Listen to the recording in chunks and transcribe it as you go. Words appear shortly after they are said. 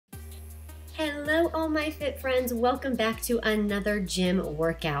Hello all my fit friends, welcome back to another gym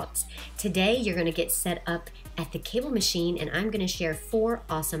workout. Today you're going to get set up at the cable machine and I'm going to share 4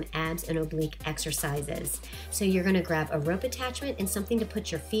 awesome abs and oblique exercises. So you're going to grab a rope attachment and something to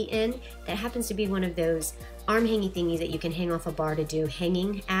put your feet in that happens to be one of those arm hanging thingies that you can hang off a bar to do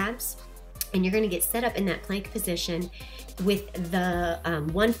hanging abs. And you're going to get set up in that plank position with the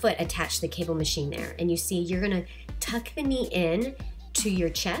 1 foot attached to the cable machine there. And you see you're going to tuck the knee in to your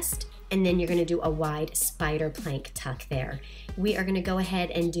chest, and then you're going to do a wide spider plank tuck there. We are going to go ahead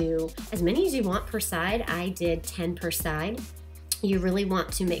and do as many as you want per side. I did 10 per side. You really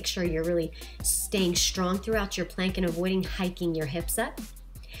want to make sure you're really staying strong throughout your plank and avoiding hiking your hips up.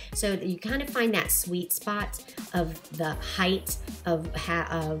 So that you kind of find that sweet spot of the height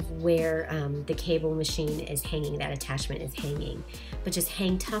of where the cable machine is hanging, that attachment is hanging. But just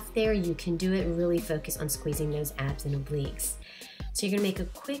hang tough there, you can do it, really focus on squeezing those abs and obliques. So you're gonna make a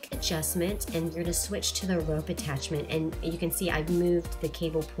quick adjustment and you're gonna switch to the rope attachment, and you can see I've moved the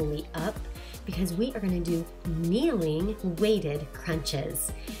cable pulley up because we are gonna do kneeling weighted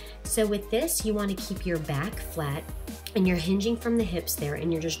crunches. So with this, you wanna keep your back flat and you're hinging from the hips there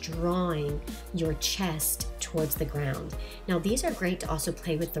and you're just drawing your chest towards the ground. Now these are great to also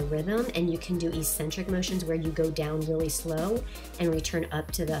play with the rhythm, and you can do eccentric motions where you go down really slow and return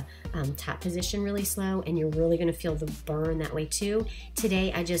up to the top position really slow, and you're really gonna feel the burn that way too.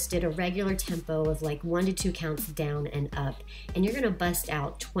 Today I just did a regular tempo of like 1 to 2 counts down and up, and you're gonna bust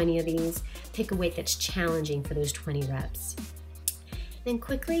out 20 of these. Pick a weight that's challenging for those 20 reps. Then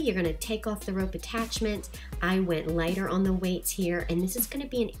quickly, you're gonna take off the rope attachment. I went lighter on the weights here, and this is gonna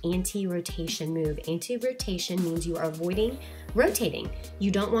be an anti-rotation move. Anti-rotation means you are avoiding rotating.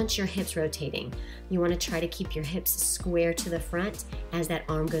 You don't want your hips rotating. You wanna try to keep your hips square to the front as that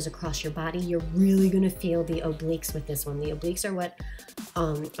arm goes across your body. You're really gonna feel the obliques with this one. The obliques are what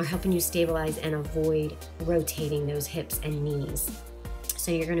are helping you stabilize and avoid rotating those hips and knees. So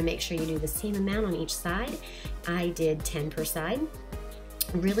you're gonna make sure you do the same amount on each side. I did 10 per side.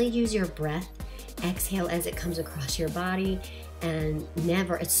 Really use your breath. Exhale as it comes across your body, and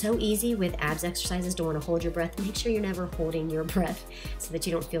never, it's so easy with abs exercises to want to hold your breath. Make sure you're never holding your breath so that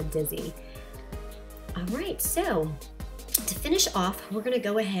you don't feel dizzy. All right, so to finish off, we're going to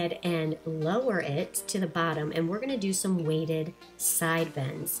go ahead and lower it to the bottom, and we're going to do some weighted side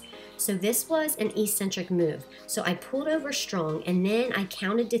bends. So this was an eccentric move. So I pulled over strong, and then I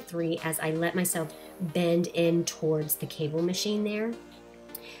counted to 3 as I let myself bend in towards the cable machine there.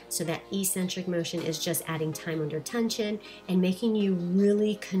 So that eccentric motion is just adding time under tension and making you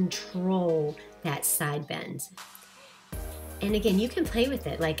really control that side bend. And again, you can play with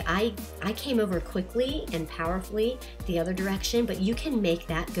it. Like I came over quickly and powerfully the other direction, but you can make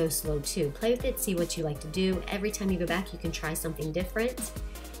that go slow too. Play with it, see what you like to do. Every time you go back, you can try something different.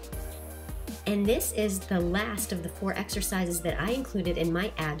 And this is the last of the 4 exercises that I included in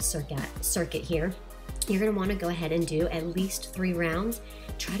my abs circuit here. You're gonna wanna go ahead and do at least 3 rounds.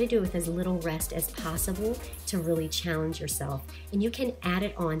 Try to do it with as little rest as possible to really challenge yourself. And you can add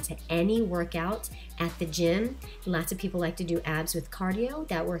it on to any workout at the gym. Lots of people like to do abs with cardio.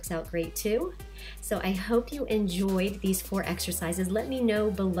 That works out great too. So I hope you enjoyed these 4 exercises. Let me know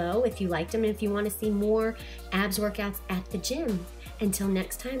below if you liked them and if you wanna see more abs workouts at the gym. Until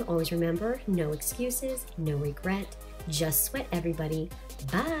next time, always remember, no excuses, no regret, just sweat everybody.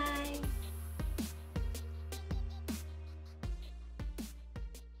 Bye.